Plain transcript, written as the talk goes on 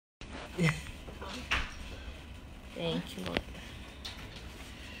Thank you, Lord.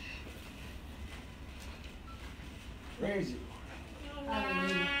 Praise you, Lord.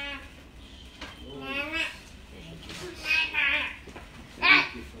 Hallelujah.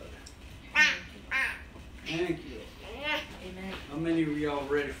 Thank you, Father. Thank you. Amen. How many of y'all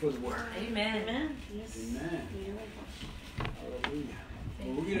ready for the word? Amen. Amen. Yes. Amen. Hallelujah.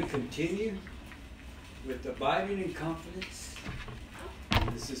 Well, we're going to continue with abiding in confidence. And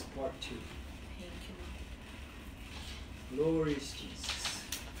this is part 2. Thank you. Glorious Jesus.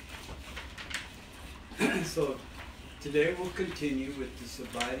 So today we'll continue with this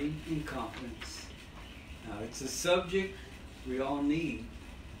abiding in confidence. Now it's a subject we all need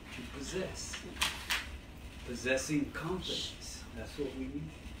to possess. Possessing confidence. That's what we need.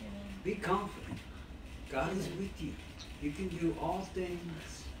 Be confident. God is with you. You can do all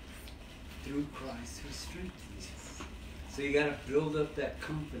things through Christ who strengthens you. So you got to build up that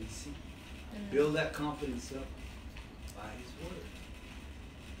confidence. Build that confidence up by His Word.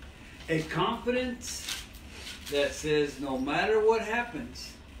 A confidence that says no matter what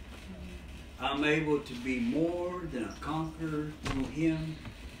happens, I'm able to be more than a conqueror through Him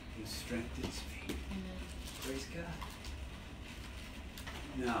who strengthens me. Praise God.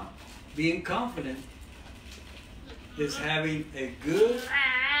 Now, being confident is having a good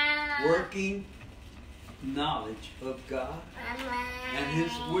working knowledge of God and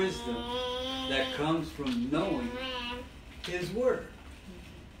His wisdom that comes from knowing His Word.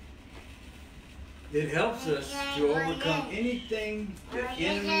 It helps us to overcome anything the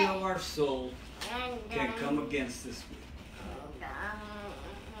enemy of our soul can come against us with.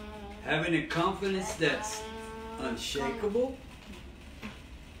 Having a confidence that's unshakable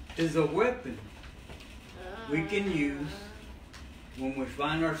is a weapon we can use when we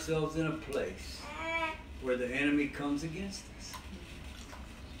find ourselves in a place where the enemy comes against us.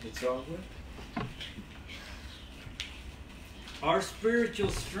 It's our weapon. Our spiritual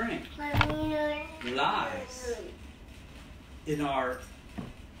strength lies in our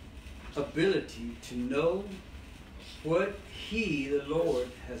ability to know what He, the Lord,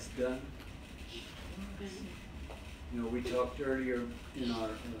 has done. You know, we talked earlier in our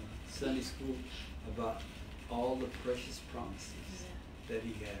Sunday school about all the precious promises that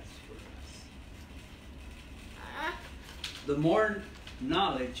He has for us. The more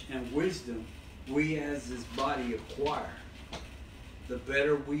knowledge and wisdom we as His body acquire, the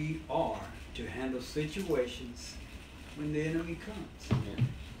better we are to handle situations when the enemy comes.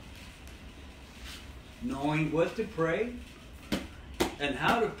 Knowing what to pray and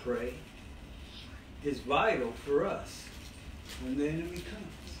how to pray is vital for us when the enemy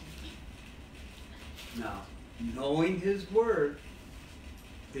comes. Now, knowing His Word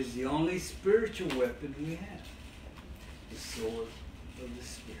is the only spiritual weapon we have. The sword of the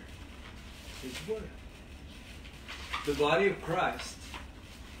Spirit. His Word. The body of Christ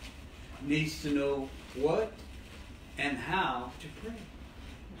needs to know what and how to pray.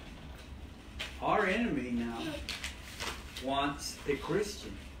 Our enemy now wants a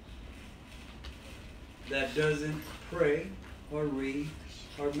Christian that doesn't pray or read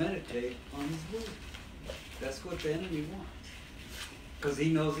or meditate on His Word. That's what the enemy wants. Because he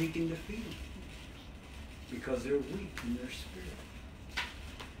knows he can defeat them. Because they're weak in their spirit.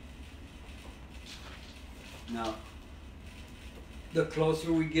 Now, the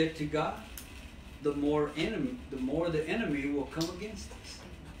closer we get to God, the more the enemy will come against us.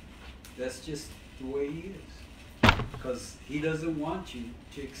 That's just the way He is. Because He doesn't want you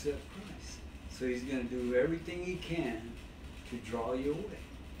to accept Christ. So He's going to do everything He can to draw you away.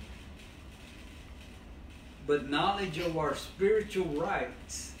 But knowledge of our spiritual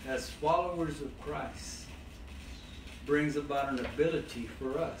rights as followers of Christ brings about an ability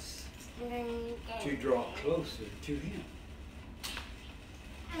for us to draw closer to Him.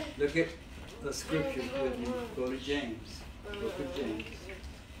 Look at the scriptures with me. Go to James. Book of James.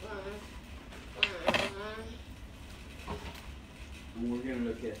 And we're going to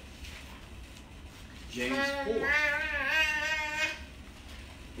look at James 4.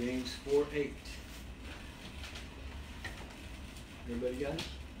 James 4:8. Everybody got it?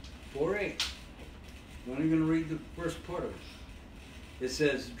 4:8. I'm only going to read the first part of it. It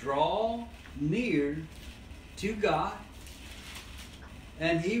says, draw near to God,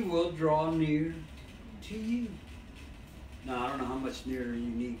 and He will draw near to you. Now, I don't know how much nearer you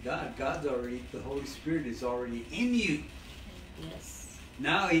need God. The Holy Spirit is already in you. Yes.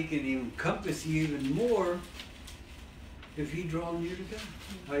 Now He can encompass you even more if you draw near to God.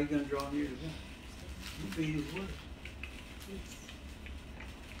 How are you going to draw near to God? You feed His Word.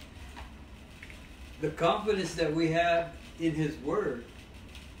 The confidence that we have in His Word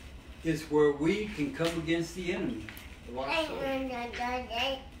is where we can come against the enemy of our soul.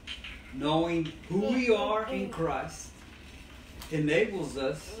 Knowing who we are in Christ enables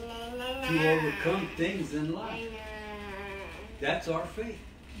us to overcome things in life. That's our faith.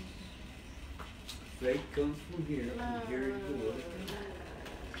 Faith comes from here, and hearing the word of God.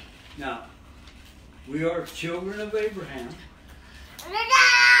 Now, we are children of Abraham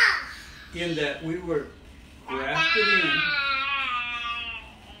in that we were grafted in,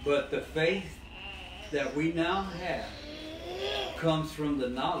 but the faith that we now have comes from the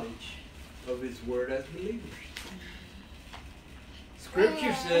knowledge of His Word as believers.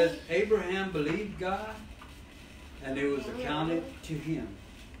 Scripture says Abraham believed God, and it was accounted to him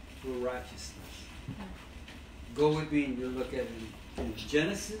for righteousness. Go with me and you'll look at it in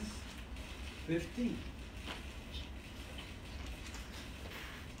Genesis 15.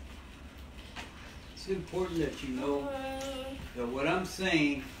 It's important that you know that what I'm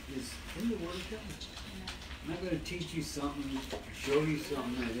saying is in the Word of God. I'm not going to teach you something, show you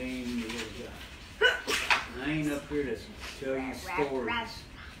something that ain't in the Word of God. I ain't up here to tell you stories.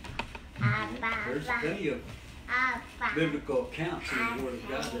 There's plenty of biblical accounts in the Word of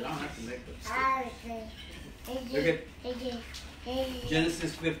God that I don't have to make up stuff. Look at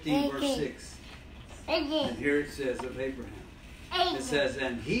Genesis 15, verse 6. And here it says of Abraham. It says,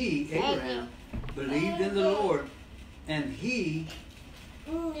 and he, Abraham, believed in the Lord, and he,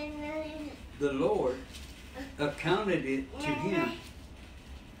 the Lord, accounted it to him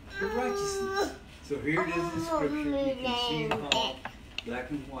for righteousness. So here it is in Scripture. You can see it all, black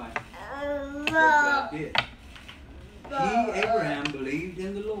and white, what God did. He, Abraham, believed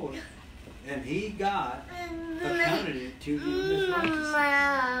in the Lord, and he, God, accounted it to him as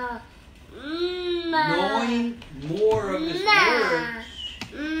righteousness. Knowing more of His Word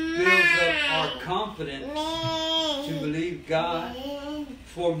builds up our confidence to believe God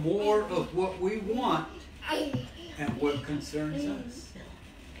for more of what we want and what concerns us.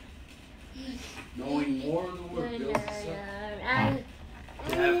 Knowing more of the Word builds us up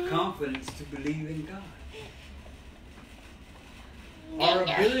to have confidence to believe in God. Our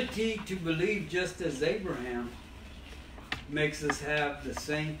ability to believe just as Abraham makes us have the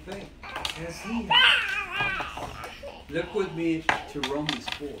same faith as he had. Look with me to Romans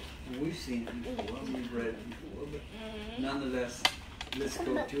 4. And we've seen it before, we've read it before, but nonetheless, let's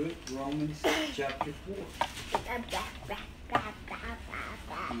go to it. Romans chapter 4.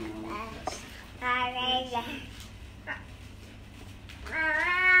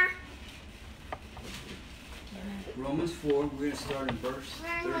 Romans 4, we're going to start in verse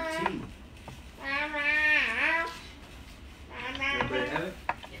 13. Everybody have it?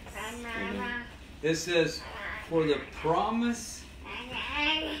 It says, for the promise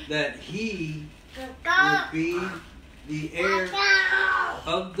that he would be the heir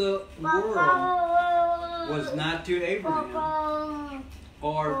of the world was not to Abraham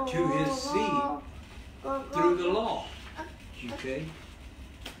or to his seed through the law. Okay?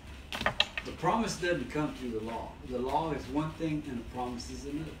 The promise doesn't come through the law. The law is one thing and the promise is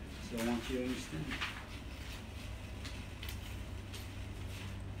another. So I want you to understand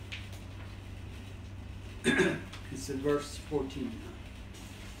that. It's in verse 14 now.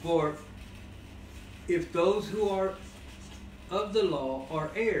 For if those who are of the law are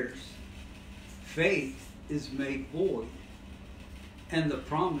heirs, faith is made void, and the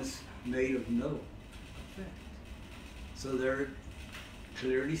promise made of no effect. So there it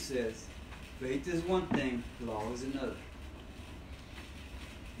clearly says, faith is one thing, law is another.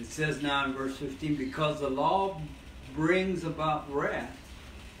 It says now in verse 15, because the law brings about wrath,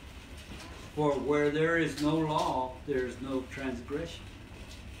 for where there is no law, there is no transgression.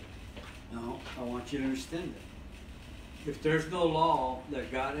 Now, I want you to understand that. If there's no law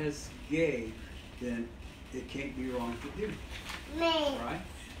that God has gave, then it can't be wrong to do. Right?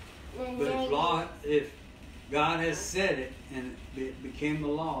 But if God has said it and it became a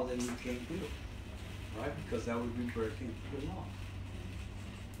law, then you can't do it. Right? Because that would be breaking the law.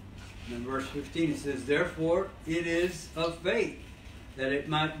 And in verse 15 it says, therefore it is of faith, that it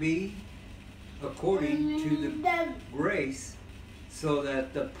might be according to the grace, so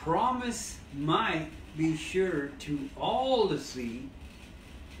that the promise might be sure to all the seed,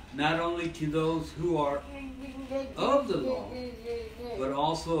 not only to those who are of the law, but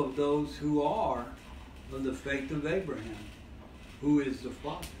also of those who are of the faith of Abraham, who is the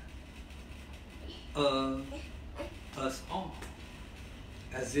father of us all.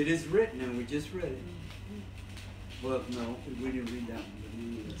 As it is written, and we just read it. Well, no, we didn't read that one, but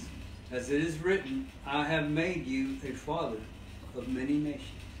nonetheless. As it is written, I have made you a father of many nations.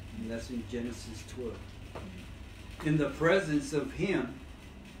 And that's in Genesis 12. In the presence of him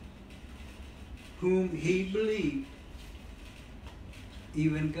whom he believed,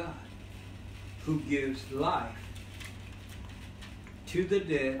 even God, who gives life to the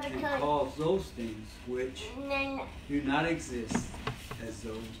dead and calls those things which do not exist as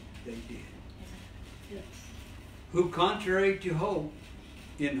though they did. Yes. Who contrary to hope,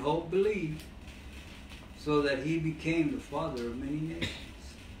 in hope believed, so that he became the father of many nations,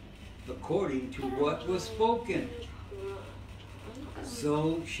 according to what was spoken.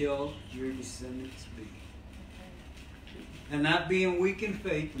 So shall your descendants be. And not being weak in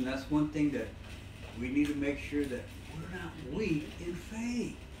faith, and that's one thing that we need to make sure that we're not weak in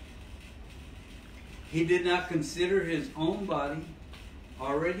faith. He did not consider his own body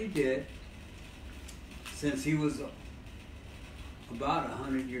already dead, since he was about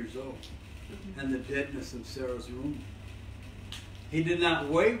 100 years old, and the deadness of Sarah's womb. He did not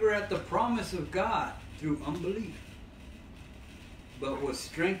waver at the promise of God through unbelief, but was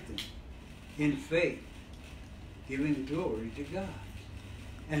strengthened in faith, giving glory to God.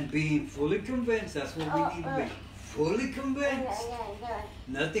 And being fully convinced, that's what we need to be. Fully convinced.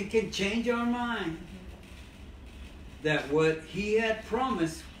 Nothing can change our mind. That what he had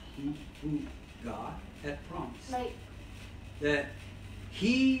promised, who God had promised, that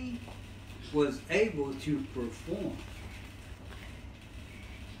he was able to perform.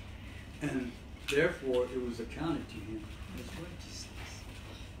 And therefore it was accounted to him as righteousness.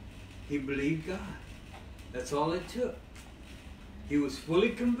 He believed God. That's all it took. He was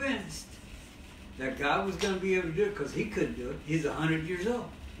fully convinced that God was going to be able to do it because he couldn't do it. He's 100 years old.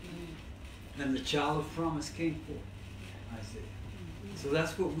 And the child of promise came forth, Isaiah. So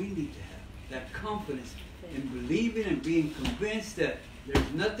that's what we need to have. That confidence in believing and being convinced that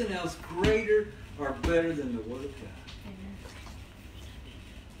there's nothing else greater or better than the Word of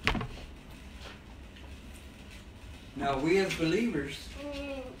God. Now we as believers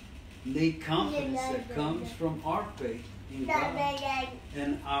need confidence that comes from our faith in God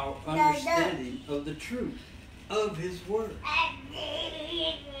and our understanding of the truth of His Word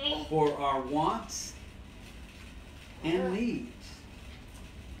for our wants and needs.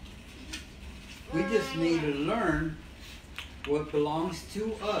 We just need to learn what belongs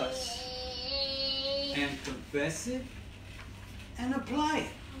to us and confess it and apply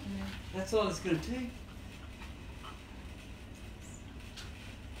it. That's all it's going to take.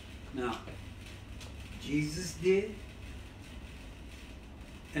 Now, Jesus did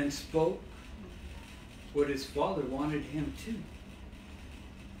and spoke what his Father wanted him to,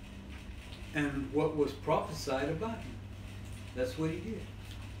 and what was prophesied about him. That's what he did.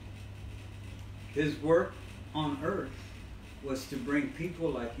 His work on earth was to bring people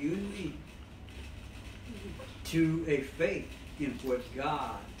like you and me to a faith in what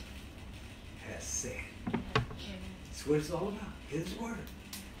God has said. That's what it's all about. His Word.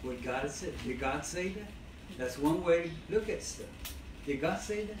 What God has said. Did God say that? That's one way to look at stuff. Did God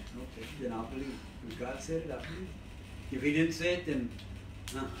say that? Okay, then I'll believe it. If God said it, I'll believe it. If He didn't say it, then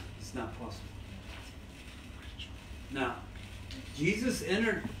no, it's not possible. Now, Jesus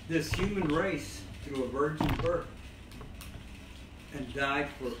entered this human race through a virgin birth and died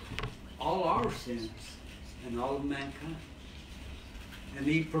for all our sins and all of mankind. And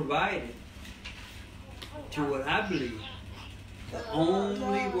He provided, to what I believe, the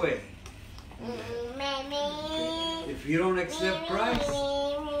only way. Okay. If you don't accept Christ,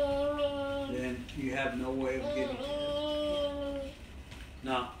 then you have no way of getting to Him.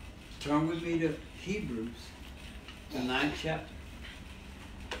 Now, turn with me to Hebrews, the 9th chapter.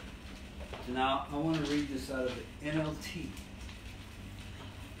 Now, I want to read this out of the NLT.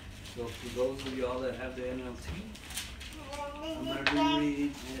 So, for those of y'all that have the NLT, I'm going to be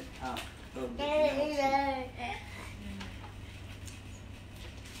reading it out of the NLT.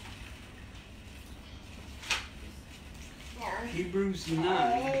 Hebrews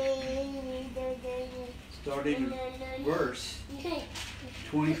 9, starting in verse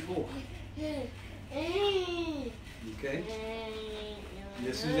 24. Okay?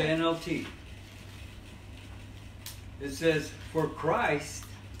 This is the NLT. It says, "For Christ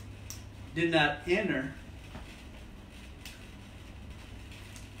did not enter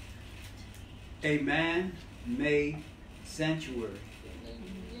a man-made sanctuary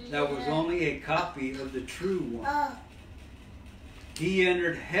that was only a copy of the true one. He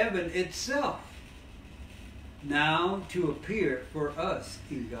entered heaven itself, now to appear for us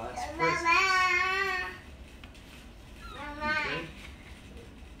in God's presence." Okay?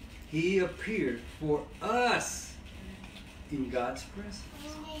 He appeared for us in God's presence.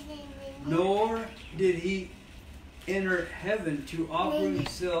 Nor did He enter heaven to offer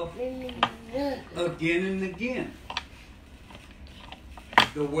Himself again and again,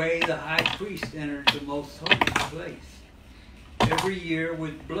 the way the high priest entered the most holy place every year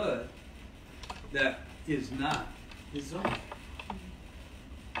with blood that is not his own.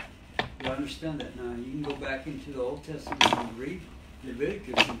 You understand that now? You can go back into the Old Testament and read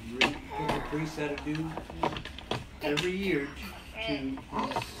Leviticus and read what the priest had to do every year to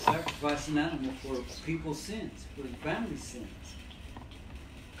sacrifice an animal for people's sins, for the family sins.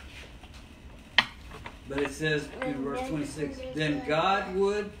 But it says in verse 26, then Christ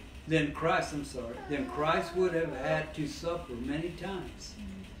would have had to suffer many times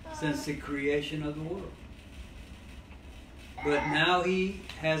since the creation of the world. But now he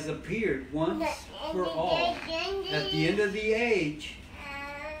has appeared once for all at the end of the age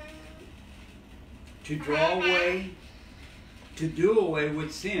to do away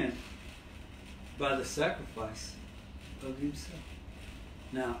with sin by the sacrifice of himself.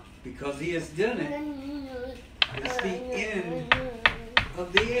 Now, because he has done it, it's the end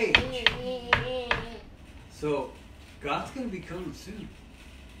of the age. So, God's going to be coming soon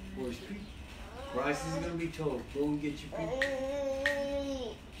for his people. Christ is going to be told, go and get your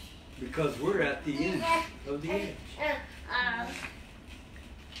people. Because we're at the end of the age.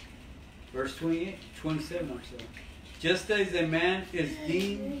 Verse 27, I'm sorry. Just as a man is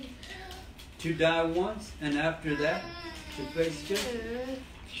deemed to die once, and after that to face judgment,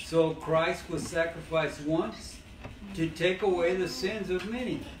 so Christ was sacrificed once to take away the sins of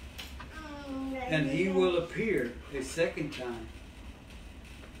many. And he will appear a second time,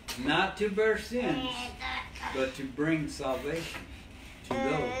 not to bear sins, but to bring salvation to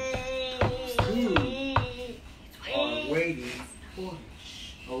those who are waiting for him.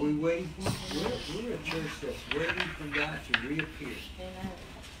 Are we waiting for him? We're a church that's waiting for God to reappear.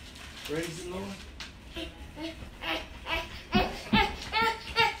 Praise the Lord.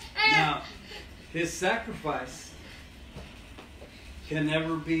 Now, his sacrifice can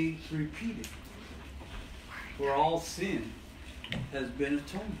never be repeated, for all sin has been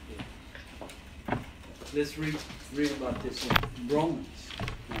atoned for. Let's read about this in Romans.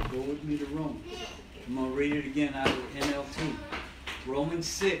 Now go with me to Romans. I'm going to read it again out of NLT. Romans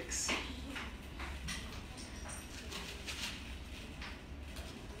 6.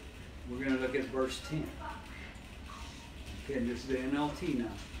 We're going to look at verse 10. Okay, this is the NLT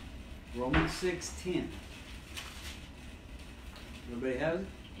now. Romans 6:10. Everybody has it?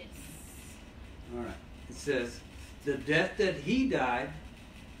 Yes. All right. It says, the death that he died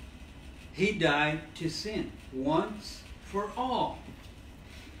to sin once for all.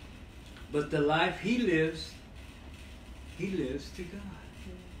 But the life he lives to God.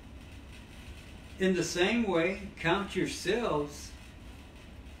 In the same way, count yourselves,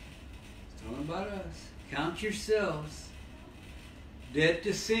 it's talking about us, count yourselves dead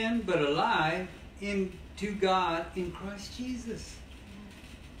to sin, but alive to God in Christ Jesus.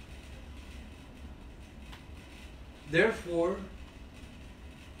 Therefore,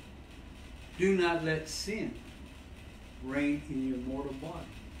 do not let sin reign in your mortal body,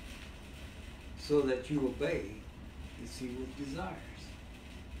 so that you obey its evil desires.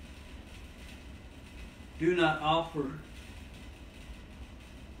 Do not offer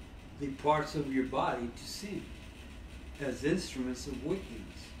the parts of your body to sin as instruments of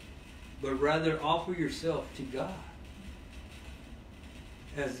wickedness, but rather offer yourself to God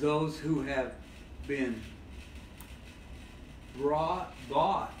as those who have been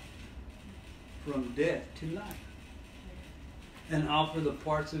bought from death to life, and offer the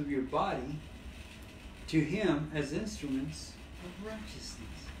parts of your body to him as instruments of righteousness.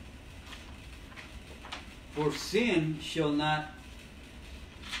 For sin shall not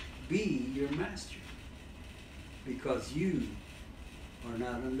be your master, because you are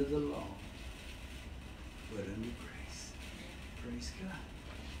not under the law, but under grace. Praise God.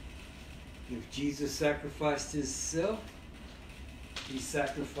 If Jesus sacrificed himself, he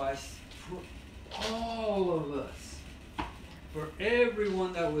sacrificed for all of us. For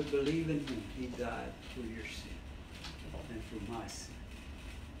everyone that would believe in him, he died for your sin and for my sin.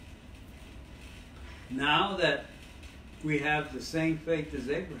 Now that we have the same faith as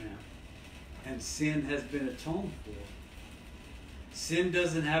Abraham, and sin has been atoned for, sin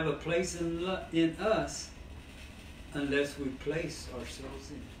doesn't have a place in us unless we place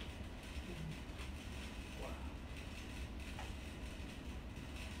ourselves in it. Wow.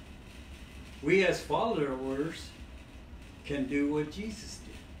 We as followers can do what Jesus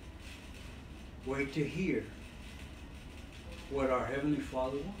did. Wait to hear what our Heavenly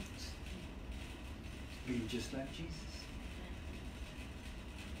Father wants. Be just like Jesus.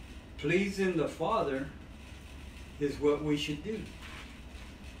 Pleasing the Father is what we should do,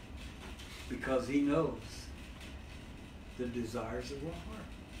 because he knows the desires of our heart.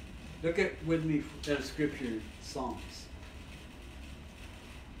 Look at with me at a scripture in Psalms.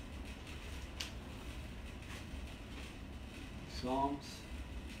 Psalms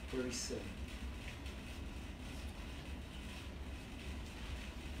 37.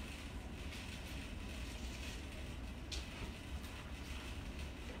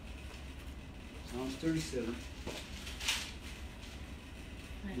 Psalms 37.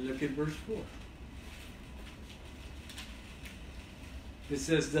 Look at verse 4. It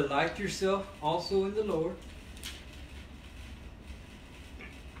says, delight yourself also in the Lord,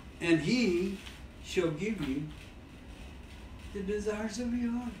 and He shall give you the desires of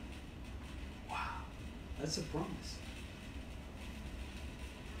your heart. Wow, that's a promise.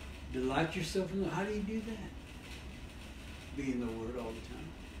 Delight yourself in the Lord. How do you do that? Be in the Word all the time.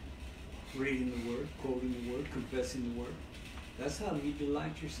 Reading the Word, quoting the Word, confessing the Word. That's how you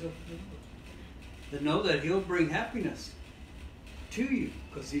delight yourself in the Lord. To know that He'll bring happiness to you,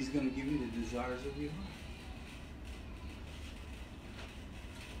 because He's going to give you the desires of your heart.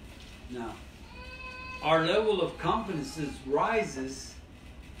 Now, our level of confidence rises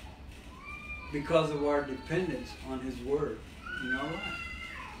because of our dependence on His Word in our life.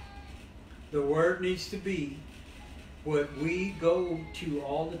 The Word needs to be what we go to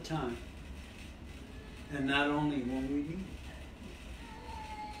all the time, and not only when we need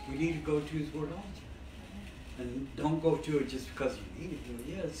it. We need to go to His Word all the time. And don't go to it just because you need it. Well,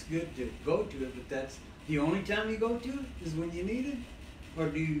 yeah, it's good to go to it, but that's the only time you go to it is when you need it? Or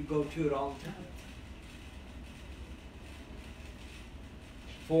do you go to it all the time?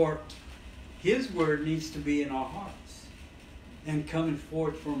 For His Word needs to be in our hearts and coming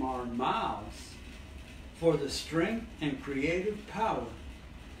forth from our mouths for the strength and creative power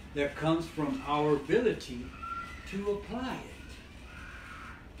that comes from our ability to apply it.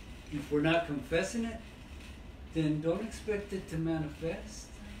 If we're not confessing it, then don't expect it to manifest.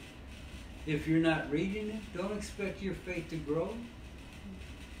 If you're not reading it, don't expect your faith to grow.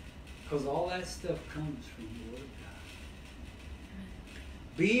 Because all that stuff comes from the Word of God.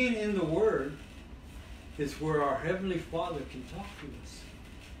 Being in the Word is where our Heavenly Father can talk to us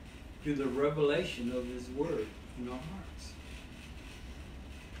through the revelation of His Word in our hearts.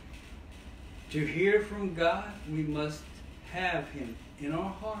 To hear from God, we must have Him in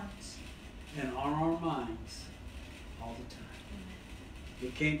our hearts and on our minds all the time.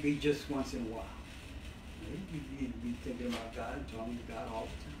 It can't be just once in a while. You need to be thinking about God and talking to God all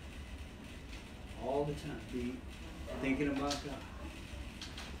the time. All the time. Be thinking about God.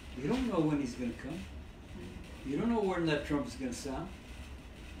 You don't know when He's going to come. You don't know when that trumpet's going to sound.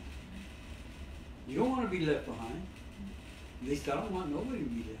 You don't want to be left behind. At least I don't want nobody to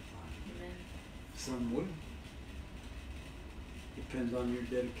be left behind. Amen. Some would. Depends on your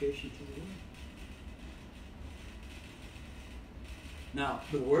dedication to the Word. Now,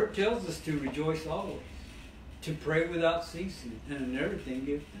 the Word tells us to rejoice always, to pray without ceasing, and in everything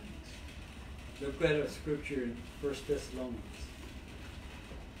give thanks. Look at a scripture in 1 Thessalonians.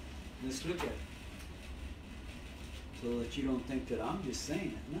 Let's look at it. So that you don't think that I'm just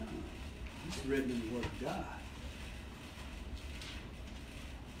saying it. No. It's written in the Word of God.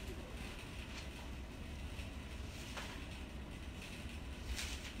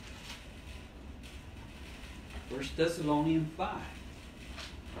 First Thessalonians 5.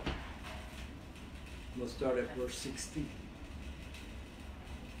 We'll start at verse 16.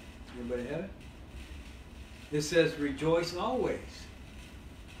 Everybody have it? It says, rejoice always.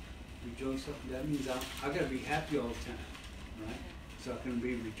 Rejoice. That means I got to be happy all the time, right? So I can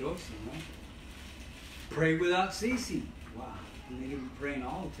be rejoicing, right? Pray without ceasing. Wow. I need to be praying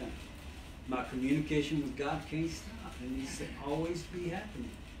all the time. My communication with God can't stop. It needs to always be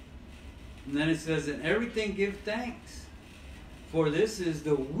happening. And then it says, in everything give thanks. For this is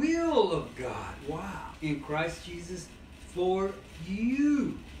the will of God. Wow. In Christ Jesus for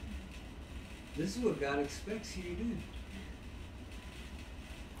you. This is what God expects you to do.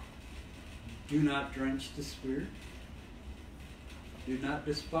 Do not drench the Spirit. Do not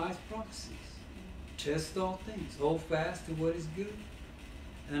despise prophecies. Test all things. Hold fast to what is good.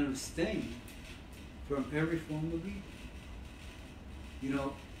 And abstain from every form of evil. You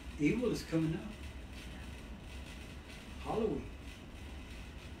know, evil is coming up. Halloween.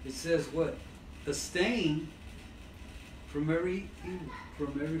 It says what? Abstain from every evil,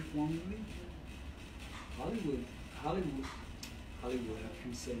 from every form of evil. Hollywood, I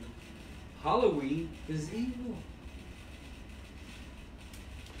can say. Halloween is evil.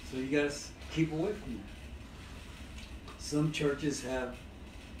 So you got to keep away from that. Some churches have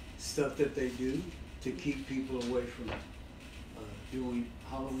stuff that they do to keep people away from doing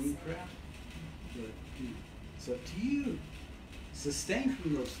Halloween crap. But it's up to you. sustained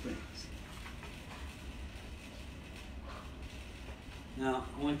from those things. Now,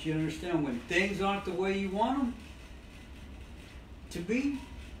 I want you to understand, when things aren't the way you want them to be,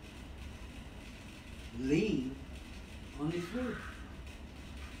 lean on His Word.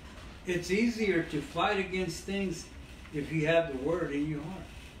 It's easier to fight against things if you have the Word in your heart.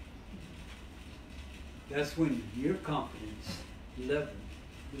 That's when your confidence level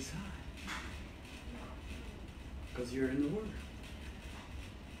is high. Because you're in the Word.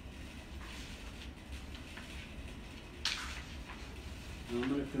 Now I'm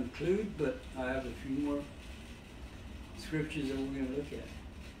going to conclude, but I have a few more scriptures that we're going to look at.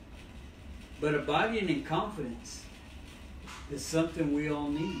 But abiding in confidence is something we all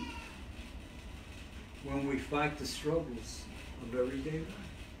need when we fight the struggles of everyday life.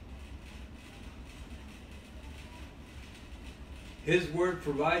 His Word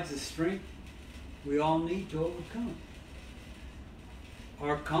provides the strength we all need to overcome.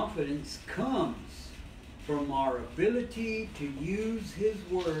 Our confidence comes from our ability to use His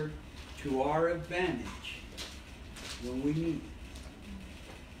Word to our advantage when we need it.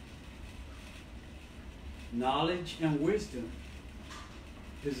 Knowledge and wisdom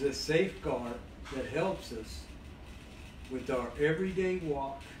is a safeguard that helps us with our everyday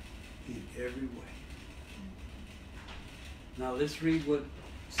walk in every way. Now let's read what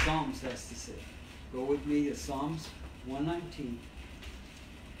Psalms has to say. Go with me to Psalms 119.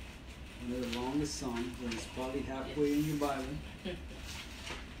 One of the longest Psalms, and it's probably halfway in your Bible.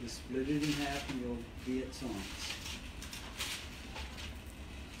 Just split it in half and you'll be at Psalms.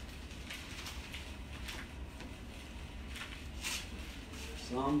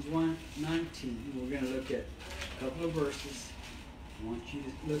 Psalms 119. We're going to look at a couple of verses. I want you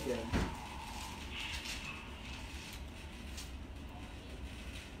to look at them.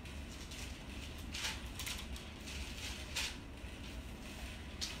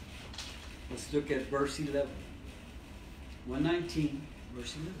 Let's look at verse 11. 119,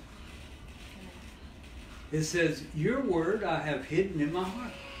 verse 11. It says, "Your word I have hidden in my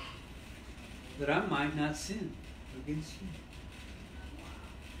heart, that I might not sin against you."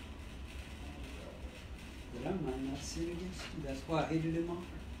 That I might not sin against you. That's why I hid it in my heart.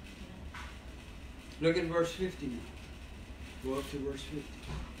 Look at verse 50 now. Go up to verse 50.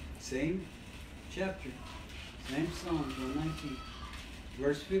 Same chapter. Same Psalms 119.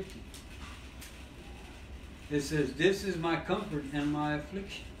 Verse 50. It says, "This is my comfort and my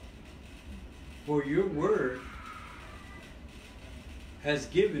affliction. For your word has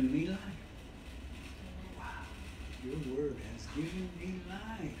given me life." Wow. Your word has given me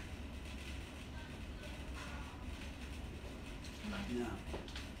life. Now,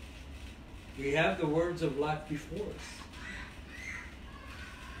 we have the words of life before us.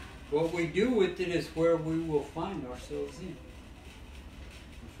 What we do with it is where we will find ourselves in.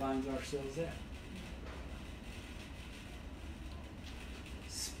 Or find ourselves at.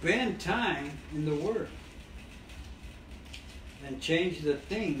 Spend time in the Word and change the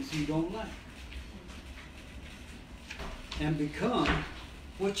things you don't like. And become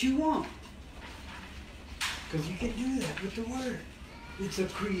what you want. Because you can do that with the Word. It's a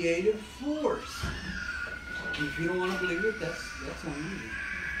creative force. If you don't want to believe it, that's on you.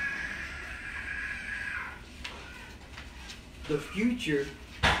 The future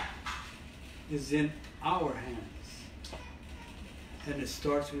is in our hands. And it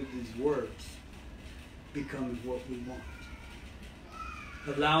starts with these words becoming what we want.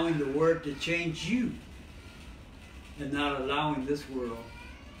 Allowing the Word to change you and not allowing this world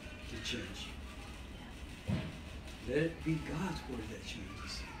to change you. Let it be God's Word that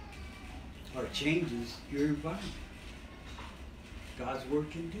changes you. Or changes your environment. God's Word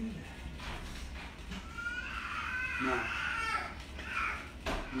can do that. Now,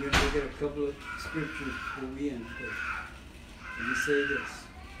 we're going to look at a couple of scriptures before we end. Let me say this.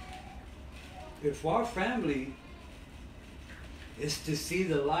 If our family is to see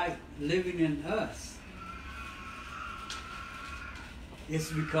the light living in us,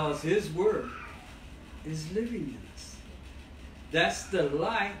 it's because His Word is living in us. That's the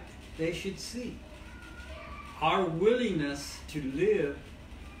light they should see. Our willingness to live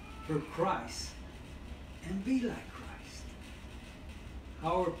for Christ and be like Christ.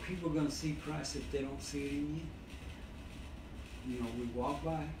 How are people going to see Christ if they don't see it in you? You know, we walk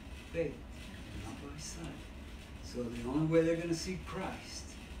by faith, not by sight. So the only way they're going to see Christ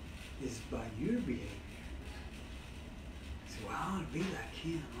is by your behavior. So I want to be like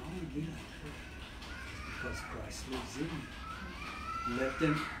Him. I want to be like her. Because Christ lives in you.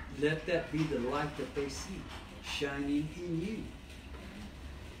 Let that be the light that they see, shining in you.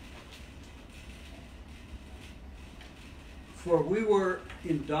 For we were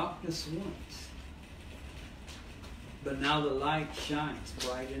in darkness once, but now the light shines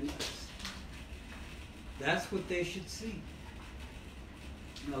bright in us. That's what they should see.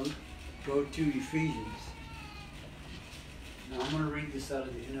 Now go to Ephesians. Now I'm going to read this out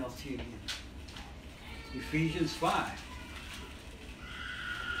of the NLT again. Ephesians 5.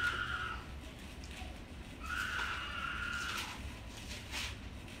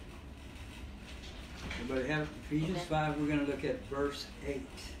 Everybody have Ephesians 5? We're going to look at verse 8.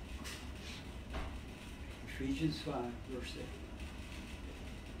 Ephesians 5, verse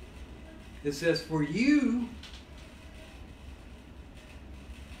 8. It says, for you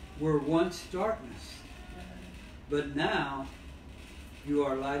were once darkness, but now you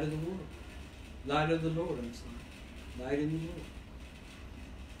are light of the world. Light of the Lord, I'm sorry. Light in the world.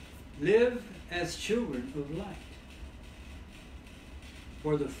 Live as children of light.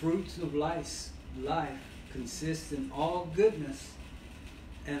 For the fruits of life consist in all goodness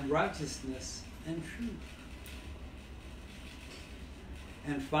and righteousness and truth.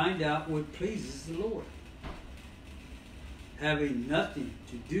 And find out what pleases the Lord, having nothing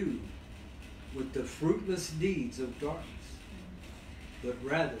to do with the fruitless deeds of darkness, but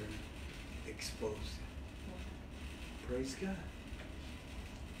rather expose them. Praise God.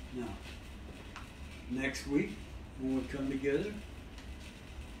 Now, next week, when we come together,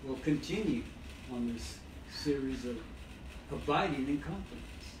 we'll continue on this series of abiding in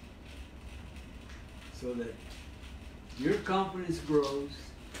confidence, so that your confidence grows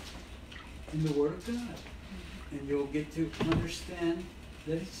in the Word of God. And you'll get to understand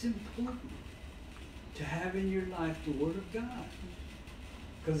that it's important to have in your life the Word of God.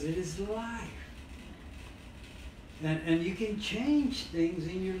 Because it is life. And you can change things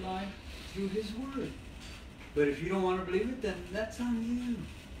in your life through His Word. But if you don't want to believe it, then that's on you.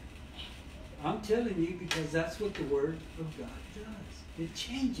 I'm telling you because that's what the Word of God does. It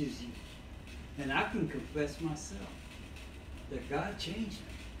changes you. And I can confess myself that God changed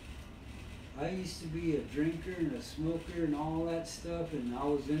me. I used to be a drinker and a smoker and all that stuff, and I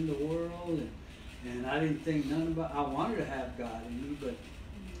was in the world, and I didn't think none about. I wanted to have God in me, but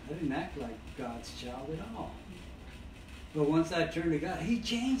I didn't act like God's child at all. But once I turned to God, He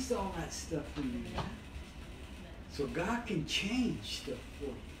changed all that stuff for me. So God can change stuff for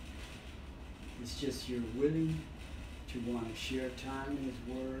you. It's just you're willing to want to share time in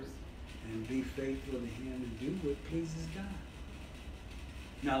His Word and be faithful to Him and do what pleases God.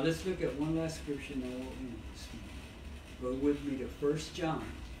 Now let's look at one last scripture and then we'll end this morning. Go with me to 1 John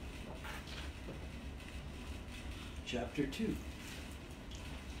chapter 2.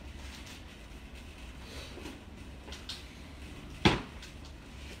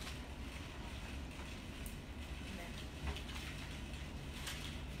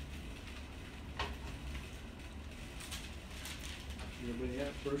 Everybody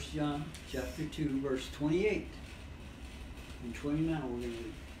have 1 John chapter 2, verse 28 and 29 we're going to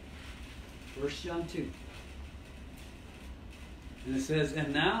read. 1 John 2. And it says,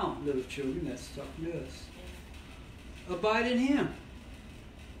 and now, little children, that's talking to us, abide in Him,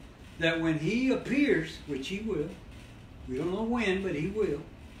 that when He appears, which He will, we don't know when, but He will,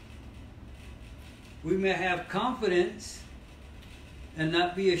 we may have confidence and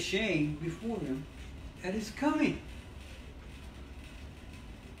not be ashamed before Him at His coming.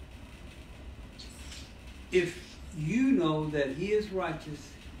 If you know that He is righteous,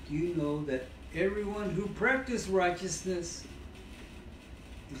 you know that everyone who practices righteousness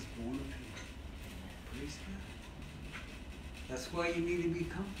is born of Him. Praise God. That's why you need to be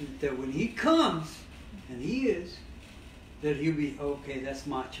confident that when He comes, and He is, that He'll be, okay, that's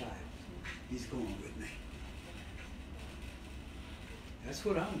my child. He's going with me. That's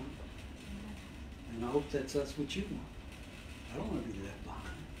what I want. And I hope that's what you want. I don't want to be left behind.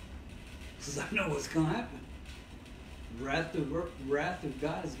 Because I know what's going to happen. The wrath of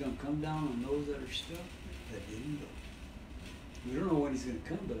God is going to come down on those that are stuck that didn't go. We don't know when He's going to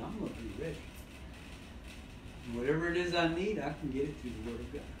come, but I'm going to be ready. And whatever it is I need, I can get it through the Word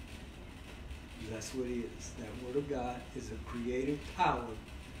of God. That's what He is. That Word of God is a creative power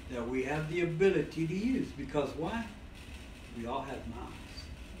that we have the ability to use. Because why? We all have mouths.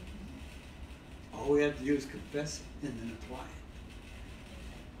 All we have to do is confess it and then apply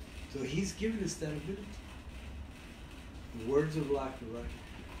it. So He's given us that ability. The words of life are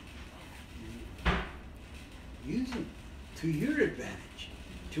right. Use them to your advantage,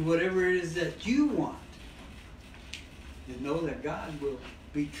 to whatever it is that you want. And know that God will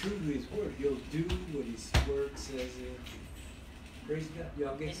be true to His Word. He'll do what His Word says He'll do. Praise God.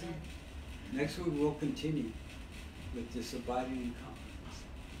 Y'all get some? Next week we'll continue with this abiding in confidence.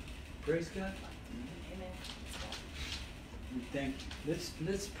 Praise God. Amen. We thank you.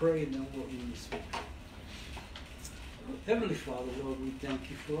 Let's pray and then we'll speak. Heavenly Father, Lord, we thank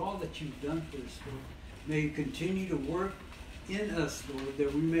you for all that you've done for us, Lord. May you continue to work in us, Lord,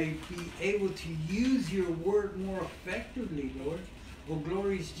 that we may be able to use your word more effectively, Lord. Oh,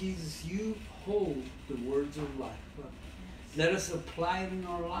 glorious Jesus, you hold the words of life. Let us apply it in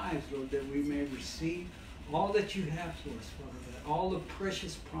our lives, Lord, that we may receive all that you have for us, Father God, all the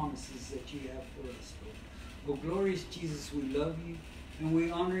precious promises that you have for us, Lord. Oh, glorious Jesus, we love you and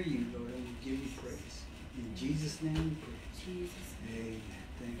we honor you, Lord, and we give you praise. In Jesus' name we pray. Jesus. Amen.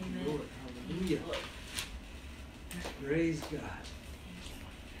 Thank Amen. you, Lord. Hallelujah. Praise God.